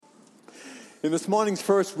In this morning's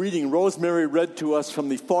first reading, Rosemary read to us from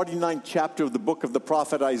the 49th chapter of the book of the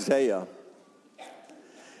prophet Isaiah.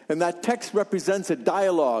 And that text represents a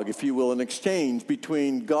dialogue, if you will, an exchange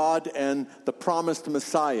between God and the promised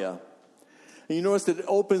Messiah. And you notice that it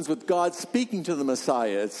opens with God speaking to the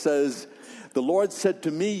Messiah. It says, "The Lord said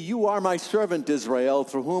to me, 'You are my servant Israel,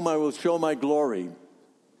 through whom I will show my glory.'"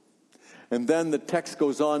 And then the text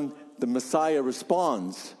goes on, the Messiah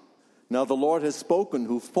responds, "Now the Lord has spoken,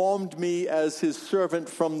 who formed me as his servant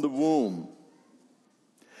from the womb."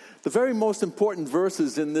 The very most important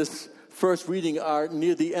verses in this first reading are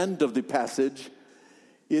near the end of the passage.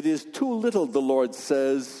 "It is too little," the Lord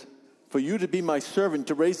says, "for you to be my servant,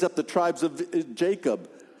 to raise up the tribes of Jacob.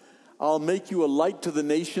 I'll make you a light to the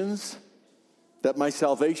nations, that my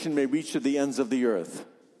salvation may reach to the ends of the earth."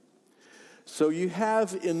 So you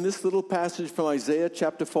have in this little passage from Isaiah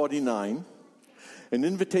chapter 49, an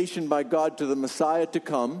invitation by God to the Messiah to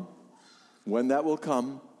come. When that will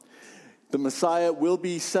come, the Messiah will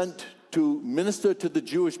be sent to minister to the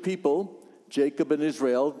Jewish people, Jacob and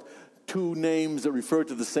Israel, two names that refer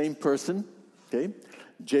to the same person. Okay,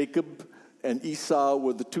 Jacob and Esau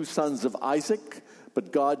were the two sons of Isaac,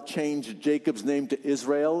 but God changed Jacob's name to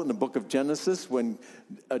Israel in the book of Genesis when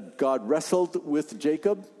God wrestled with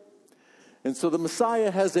Jacob. And so the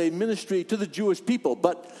Messiah has a ministry to the Jewish people,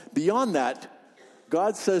 but beyond that,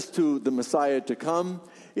 God says to the Messiah to come,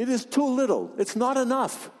 "It is too little. It's not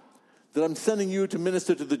enough that I'm sending you to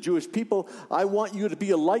minister to the Jewish people. I want you to be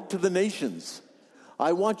a light to the nations.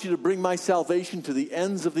 I want you to bring my salvation to the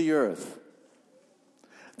ends of the earth."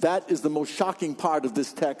 That is the most shocking part of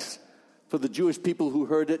this text for the Jewish people who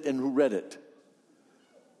heard it and who read it.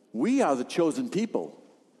 We are the chosen people.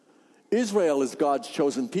 Israel is God's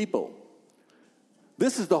chosen people.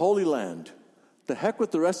 This is the Holy Land. The heck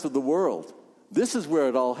with the rest of the world. This is where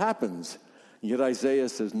it all happens. Yet Isaiah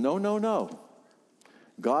says, no, no, no.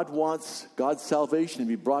 God wants God's salvation to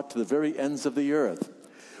be brought to the very ends of the earth.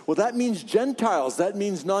 Well, that means Gentiles. That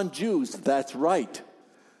means non-Jews. That's right.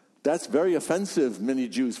 That's very offensive, many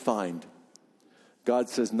Jews find. God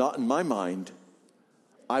says, not in my mind.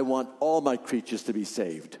 I want all my creatures to be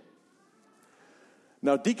saved.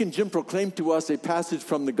 Now, Deacon Jim proclaimed to us a passage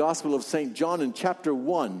from the Gospel of St. John in chapter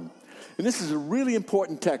 1. And this is a really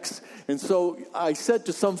important text. And so I said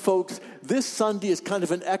to some folks, this Sunday is kind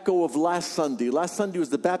of an echo of last Sunday. Last Sunday was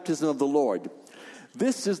the baptism of the Lord.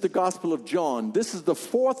 This is the Gospel of John. This is the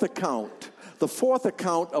fourth account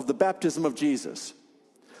of the baptism of Jesus.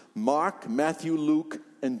 Mark, Matthew, Luke,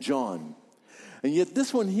 and John. And yet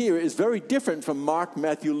this one here is very different from Mark,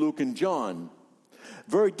 Matthew, Luke, and John.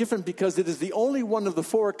 Very different because it is the only one of the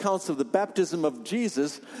four accounts of the baptism of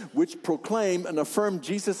Jesus which proclaim and affirm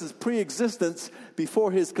Jesus' pre-existence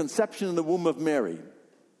before his conception in the womb of Mary.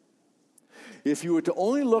 If you were to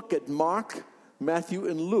only look at Mark, Matthew,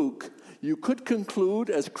 and Luke, you could conclude,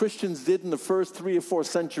 as Christians did in the first 3 or 4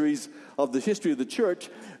 centuries of the history of the church,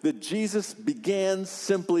 that Jesus began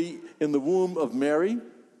simply in the womb of Mary.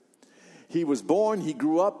 He was born, he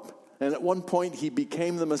grew up, and at one point, he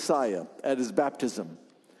became the Messiah at his baptism.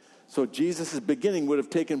 So Jesus' beginning would have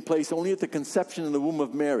taken place only at the conception in the womb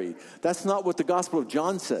of Mary. That's not what the Gospel of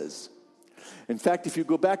John says. In fact, if you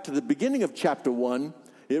go back to the beginning of chapter 1,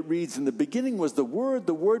 it reads, "In the beginning was the Word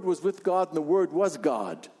was with God, and the Word was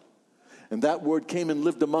God. And that Word came and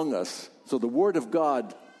lived among us." So the Word of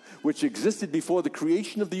God, which existed before the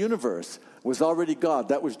creation of the universe, was already God.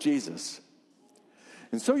 That was Jesus.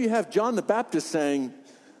 And so you have John the Baptist saying,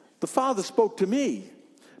 "The Father spoke to me,"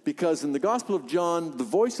 because in the Gospel of John, the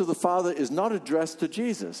voice of the Father is not addressed to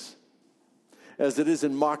Jesus, as it is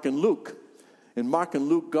in Mark and Luke. In Mark and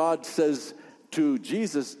Luke, God says to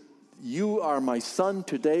Jesus, "You are my son,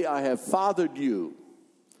 today I have fathered you."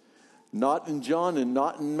 Not in John and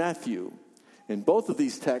not in Matthew. In both of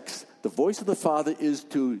these texts, the voice of the Father is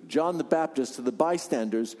to John the Baptist, to the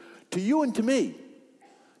bystanders, to you and to me.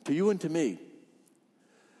 To you and to me.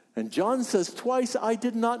 And John says twice, "I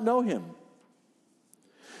did not know him."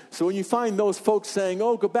 So when you find those folks saying,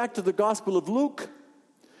 "Oh, go back to the Gospel of Luke,"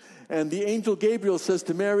 and the angel Gabriel says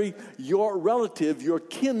to Mary, "Your relative, your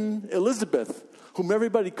kin, Elizabeth, whom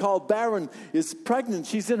everybody called barren, is pregnant.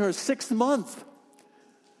 She's in her 6th month.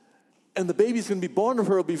 And the baby's going to be born of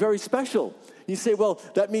her will be very special." You say, well,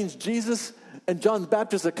 that means Jesus and John the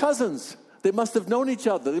Baptist are cousins. They must have known each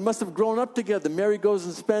other. They must have grown up together. Mary goes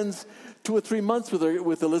and spends 2 or 3 months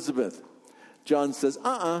with Elizabeth. John says,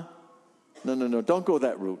 no, don't go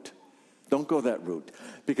that route. Don't go that route.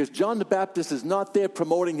 Because John the Baptist is not there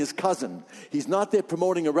promoting his cousin. He's not there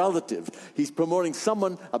promoting a relative. He's promoting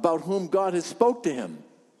someone about whom God has spoke to him.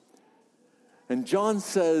 And John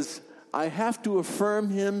says, I have to affirm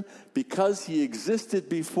him because he existed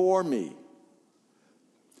before me.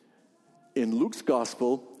 In Luke's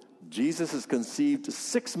gospel, Jesus is conceived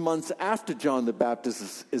 6 months after John the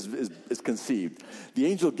Baptist is conceived. The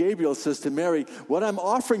angel Gabriel says to Mary, what I'm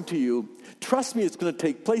offering to you, trust me, it's going to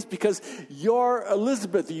take place because your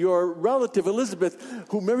Elizabeth, your relative Elizabeth,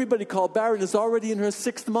 whom everybody called barren, is already in her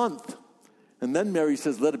 6th month. And then Mary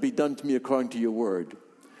says, let it be done to me according to your word.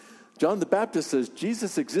 John the Baptist says,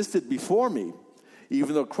 Jesus existed before me,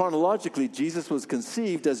 even though chronologically Jesus was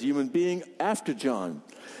conceived as a human being after John.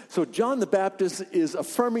 So John the Baptist is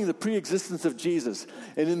affirming the pre-existence of Jesus.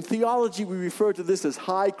 And in theology, we refer to this as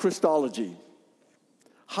high Christology.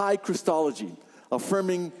 High Christology,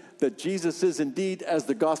 affirming that Jesus is indeed, as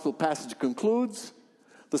the gospel passage concludes,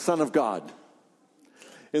 the Son of God.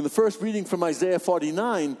 In the first reading from Isaiah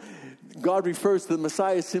 49, God refers to the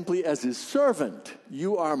Messiah simply as his servant.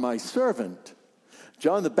 You are my servant.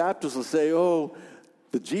 John the Baptist will say, oh,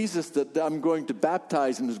 the Jesus that I'm going to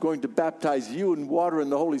baptize and is going to baptize you in water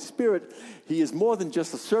and the Holy Spirit, he is more than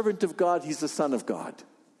just a servant of God, he's the Son of God.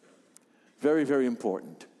 Very, very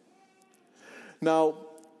important. Now,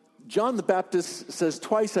 John the Baptist says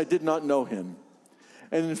twice, I did not know him.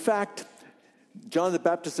 And in fact, John the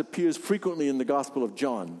Baptist appears frequently in the Gospel of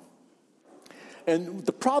John. And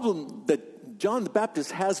the problem that John the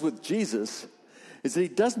Baptist has with Jesus is that he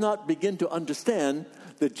does not begin to understand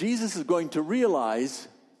that Jesus is going to realize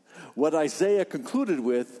what Isaiah concluded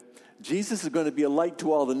with. Jesus is going to be a light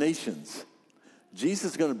to all the nations.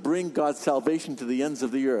 Jesus is going to bring God's salvation to the ends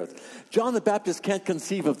of the earth. John the Baptist can't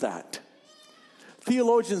conceive of that.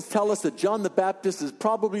 Theologians tell us that John the Baptist is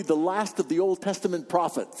probably the last of the Old Testament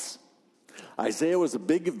prophets. Isaiah was a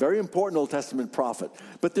big, very important Old Testament prophet.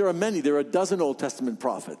 But there are many. There are a dozen Old Testament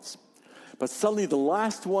prophets. But suddenly the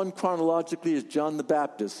last one chronologically is John the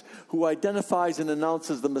Baptist, who identifies and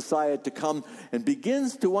announces the Messiah to come and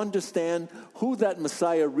begins to understand who that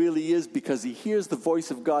Messiah really is because he hears the voice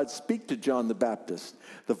of God speak to John the Baptist.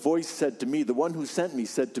 The voice said to me, the one who sent me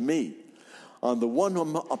said to me, on the one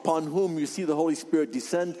upon whom you see the Holy Spirit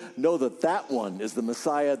descend, know that that one is the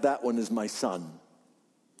Messiah, that one is my son.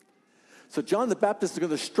 So John the Baptist is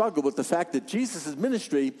going to struggle with the fact that Jesus'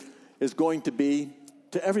 ministry is going to be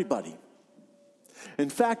to everybody. In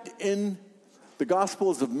fact, in the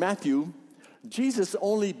Gospels of Matthew, Jesus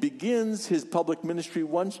only begins his public ministry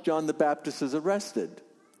once John the Baptist is arrested.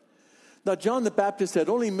 Now, John the Baptist had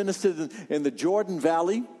only ministered in the Jordan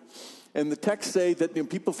Valley, and the texts say that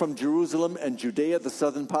people from Jerusalem and Judea, the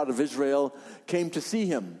southern part of Israel, came to see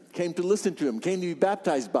him, came to listen to him, came to be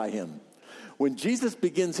baptized by him. When Jesus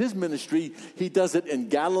begins his ministry, he does it in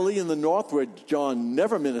Galilee in the north, where John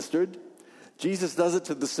never ministered. Jesus does it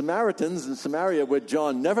to the Samaritans in Samaria, where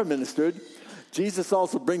John never ministered. Jesus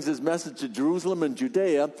also brings his message to Jerusalem and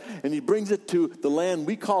Judea, and he brings it to the land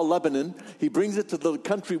we call Lebanon. He brings it to the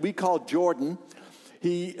country we call Jordan.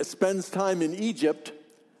 He spends time in Egypt.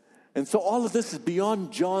 And so all of this is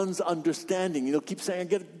beyond John's understanding. He'll keep saying, I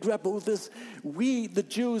get to grapple with this. We, the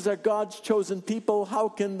Jews, are God's chosen people. How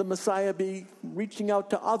can the Messiah be reaching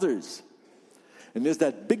out to others? And there's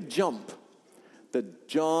that big jump that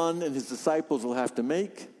John and his disciples will have to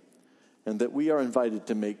make, and that we are invited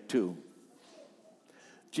to make too.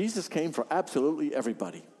 Jesus came for absolutely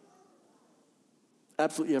everybody.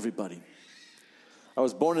 Absolutely everybody. I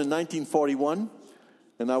was born in 1941,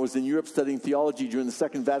 and I was in Europe studying theology during the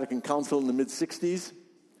Second Vatican Council in the mid-60s.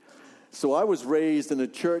 So I was raised in a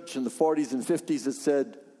church in the 40s and 50s that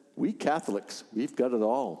said, we Catholics, we've got it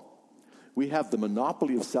all. We have the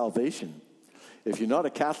monopoly of salvation. If you're not a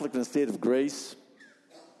Catholic in a state of grace,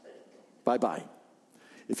 bye-bye.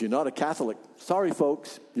 If you're not a Catholic, sorry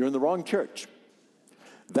folks, you're in the wrong church.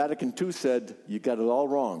 Vatican II said, you got it all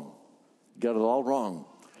wrong. You got it all wrong.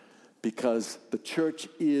 Because the church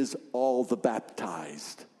is all the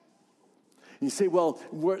baptized. And you say, well,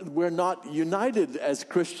 we're not united as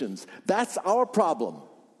Christians. That's our problem.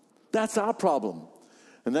 That's our problem.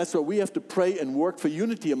 And that's why we have to pray and work for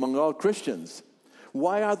unity among all Christians.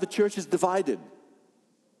 Why are the churches divided?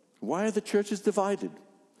 Why are the churches divided?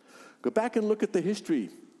 Go back and look at the history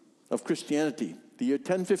of Christianity. The year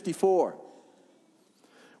 1054,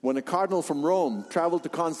 when a cardinal from Rome traveled to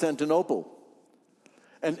Constantinople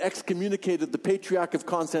and excommunicated the Patriarch of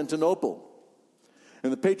Constantinople.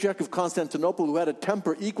 And the Patriarch of Constantinople, who had a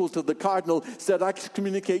temper equal to the cardinal, said, I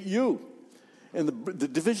excommunicate you. And the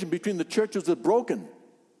division between the churches was broken.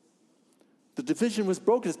 The division was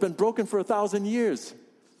broken. It's been broken for 1,000 years.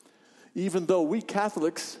 Even though we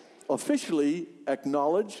Catholics officially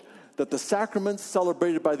acknowledge that the sacraments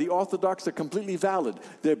celebrated by the Orthodox are completely valid.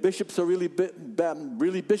 Their bishops are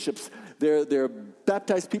really bishops. Their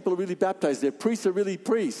baptized people are really baptized. Their priests are really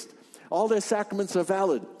priests. All their sacraments are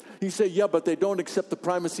valid. You say, yeah, but they don't accept the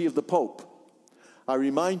primacy of the Pope. I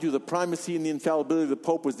remind you, the primacy and the infallibility of the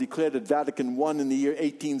Pope was declared at Vatican I in the year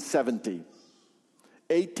 1870.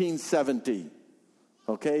 1870.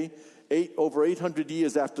 Okay? Over 800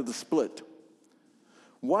 years after the split.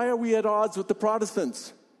 Why are we at odds with the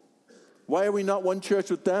Protestants? Why are we not one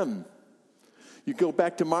church with them? You go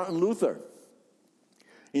back to Martin Luther.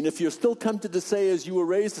 And if you're still tempted to say, as you were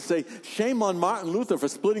raised to say, shame on Martin Luther for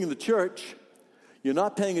splitting the church, you're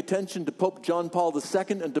not paying attention to Pope John Paul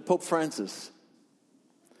II and to Pope Francis.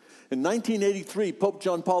 In 1983, Pope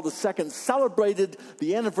John Paul II celebrated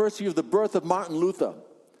the anniversary of the birth of Martin Luther,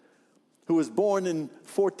 who was born in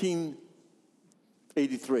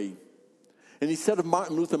 1483. And he said of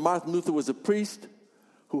Martin Luther was a priest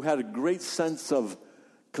who had a great sense of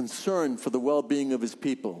concern for the well-being of his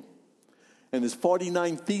people. And his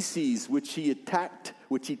 49 Theses, which he tacked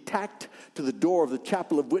to the door of the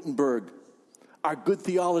chapel of Wittenberg, are good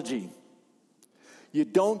theology. You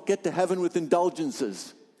don't get to heaven with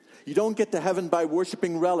indulgences. You don't get to heaven by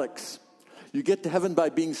worshiping relics. You get to heaven by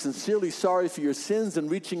being sincerely sorry for your sins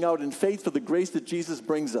and reaching out in faith for the grace that Jesus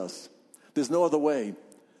brings us. There's no other way.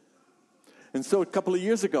 And so a couple of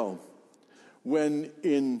years ago, when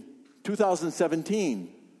in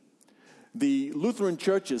 2017, the Lutheran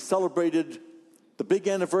churches celebrated the big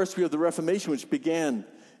anniversary of the Reformation, which began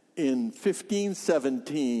in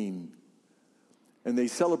 1517. And they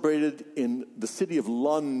celebrated in the city of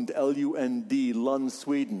Lund, L-U-N-D, Lund,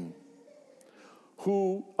 Sweden.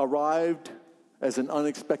 Who arrived as an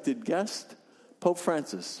unexpected guest? Pope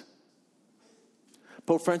Francis.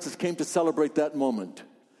 Pope Francis came to celebrate that moment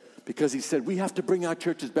because he said, we have to bring our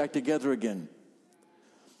churches back together again.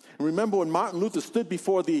 And remember when Martin Luther stood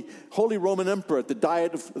before the Holy Roman Emperor at the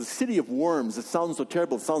Diet of the City of Worms. It sounds so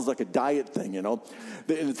terrible. It sounds like a diet thing, you know.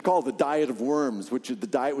 And it's called the Diet of Worms, which the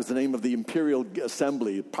Diet was the name of the Imperial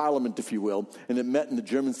Assembly, Parliament, if you will. And it met in the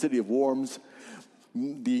German city of Worms.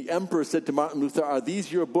 The emperor said to Martin Luther, are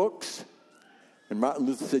these your books? And Martin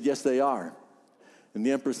Luther said, yes, they are. And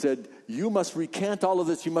the emperor said, you must recant all of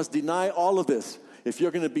this. You must deny all of this. If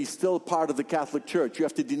you're going to be still part of the Catholic Church, you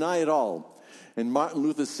have to deny it all. And Martin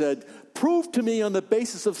Luther said, prove to me on the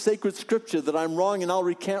basis of sacred scripture that I'm wrong and I'll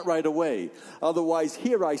recant right away. Otherwise,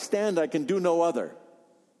 here I stand, I can do no other.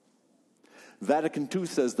 Vatican II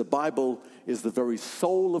says the Bible is the very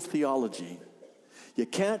soul of theology. You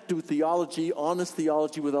can't do theology, honest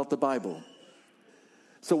theology, without the Bible.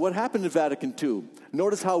 So what happened in Vatican II?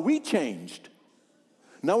 Notice how we changed.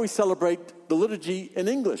 Now we celebrate the liturgy in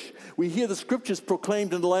English. We hear the scriptures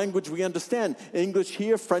proclaimed in the language we understand. English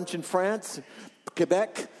here, French in France,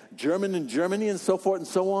 Quebec, German in Germany, and so forth and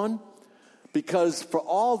so on. Because for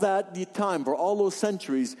all that time, for all those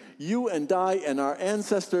centuries, you and I and our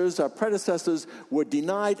ancestors, our predecessors, were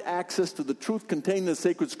denied access to the truth contained in the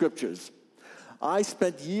sacred scriptures. I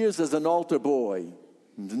spent years as an altar boy.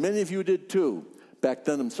 Many of you did too. Back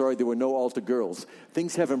then, I'm sorry, there were no altar girls.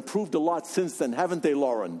 Things have improved a lot since then, haven't they,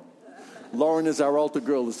 Lauren? Lauren is our altar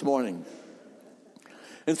girl this morning.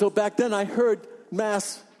 And so back then, I heard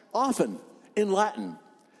Mass often in Latin.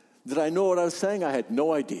 Did I know what I was saying? I had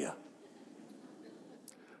no idea.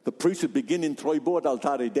 The priest would begin in Troibor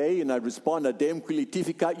altare Dei, and I'd respond, Adem qui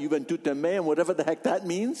litificat juventutem meam, whatever the heck that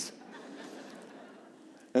means.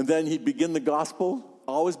 And then he'd begin the gospel.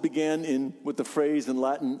 Always began with the phrase in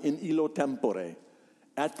Latin, in illo tempore.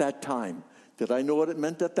 At that time. Did I know what it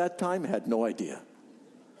meant at that time? I had no idea.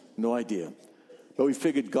 No idea. But we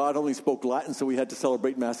figured God only spoke Latin, so we had to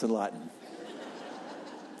celebrate Mass in Latin.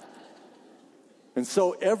 And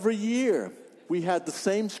so every year, we had the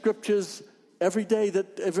same scriptures every day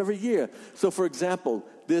of every year. So for example,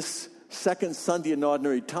 this second Sunday in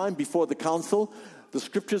Ordinary Time before the council, the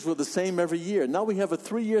scriptures were the same every year. Now we have a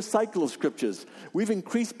 3-year cycle of scriptures. We've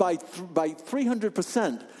increased by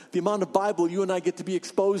 300% the amount of Bible you and I get to be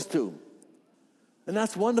exposed to. And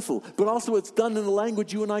that's wonderful. But also it's done in a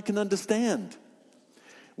language you and I can understand.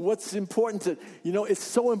 What's important it's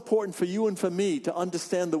so important for you and for me to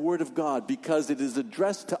understand the Word of God because it is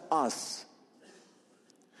addressed to us.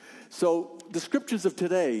 So the scriptures of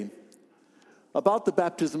today about the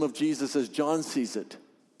baptism of Jesus as John sees it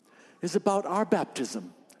is about our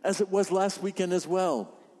baptism, as it was last weekend as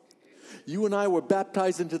well. You and I were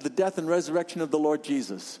baptized into the death and resurrection of the Lord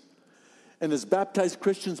Jesus. And as baptized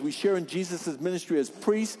Christians, we share in Jesus' ministry as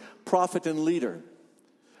priest, prophet, and leader.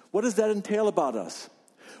 What does that entail about us?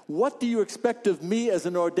 What do you expect of me as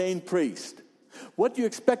an ordained priest? What do you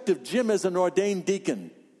expect of Jim as an ordained deacon?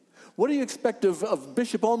 What do you expect of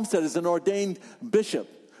Bishop Olmsted as an ordained bishop?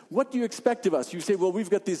 What do you expect of us? You say, well, we've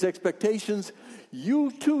got these expectations.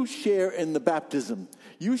 You too share in the baptism.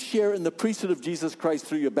 You share in the priesthood of Jesus Christ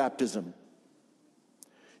through your baptism.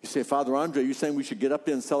 You say, Father Andre, you're saying we should get up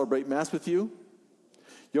there and celebrate Mass with you?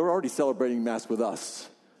 You're already celebrating Mass with us,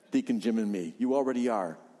 Deacon Jim and me. You already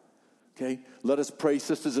are. Okay? Let us pray,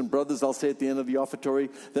 sisters and brothers, I'll say at the end of the offertory,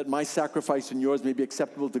 that my sacrifice and yours may be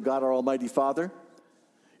acceptable to God our Almighty Father.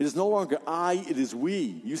 It is no longer I, it is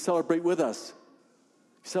we. You celebrate with us.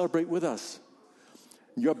 Celebrate with us.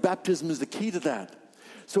 Your baptism is the key to that.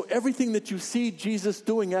 So everything that you see Jesus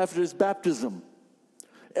doing after his baptism,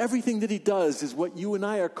 everything that he does is what you and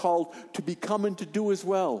I are called to become and to do as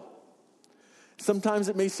well. Sometimes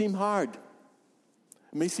it may seem hard.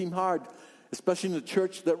 It may seem hard, especially in a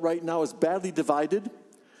church that right now is badly divided,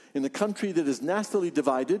 in a country that is nastily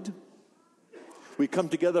divided. We come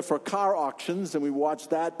together for car auctions and we watch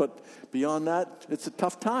that, but beyond that, it's a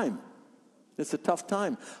tough time. It's a tough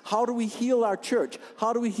time. How do we heal our church?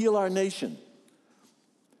 How do we heal our nation?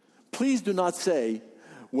 Please do not say,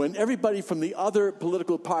 when everybody from the other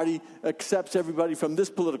political party accepts everybody from this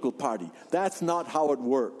political party. That's not how it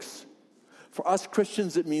works. For us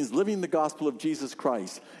Christians, it means living the gospel of Jesus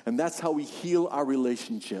Christ, and that's how we heal our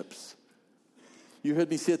relationships. You heard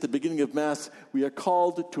me say at the beginning of Mass, we are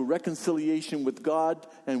called to reconciliation with God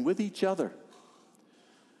and with each other.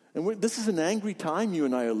 And this is an angry time you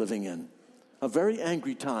and I are living in. A very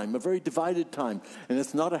angry time, a very divided time, and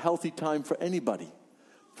it's not a healthy time for anybody,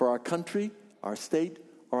 for our country, our state,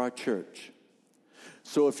 or our church.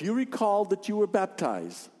 So if you recall that you were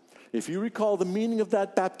baptized, if you recall the meaning of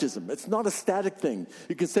that baptism, it's not a static thing.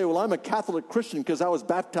 You can say, well, I'm a Catholic Christian because I was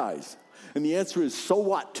baptized. And the answer is, so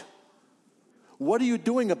what? What are you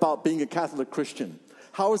doing about being a Catholic Christian?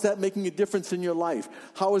 How is that making a difference in your life?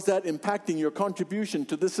 How is that impacting your contribution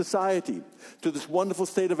to this society, to this wonderful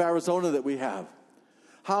state of Arizona that we have?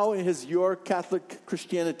 How has your Catholic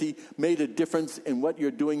Christianity made a difference in what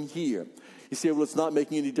you're doing here? You say, well, it's not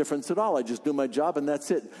making any difference at all. I just do my job and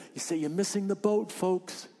that's it. You say, you're missing the boat,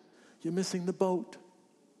 folks. You're missing the boat.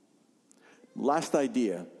 Last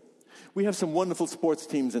idea. We have some wonderful sports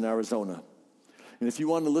teams in Arizona. And if you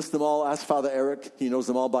want to list them all, ask Father Eric. He knows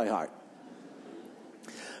them all by heart.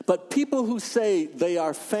 But people who say they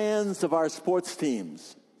are fans of our sports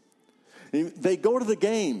teams, they go to the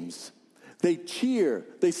games, they cheer,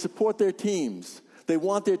 they support their teams, they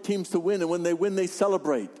want their teams to win, and when they win, they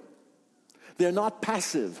celebrate. They're not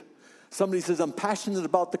passive. Somebody says, I'm passionate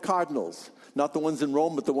about the Cardinals. Not the ones in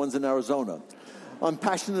Rome, but the ones in Arizona. I'm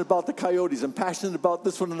passionate about the Coyotes. I'm passionate about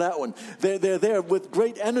this one and that one. They're there with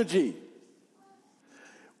great energy.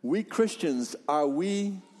 We Christians, are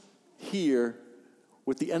we here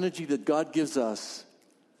with the energy that God gives us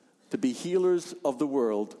to be healers of the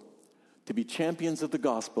world, to be champions of the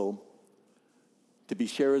gospel, to be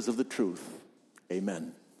sharers of the truth?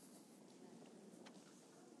 Amen.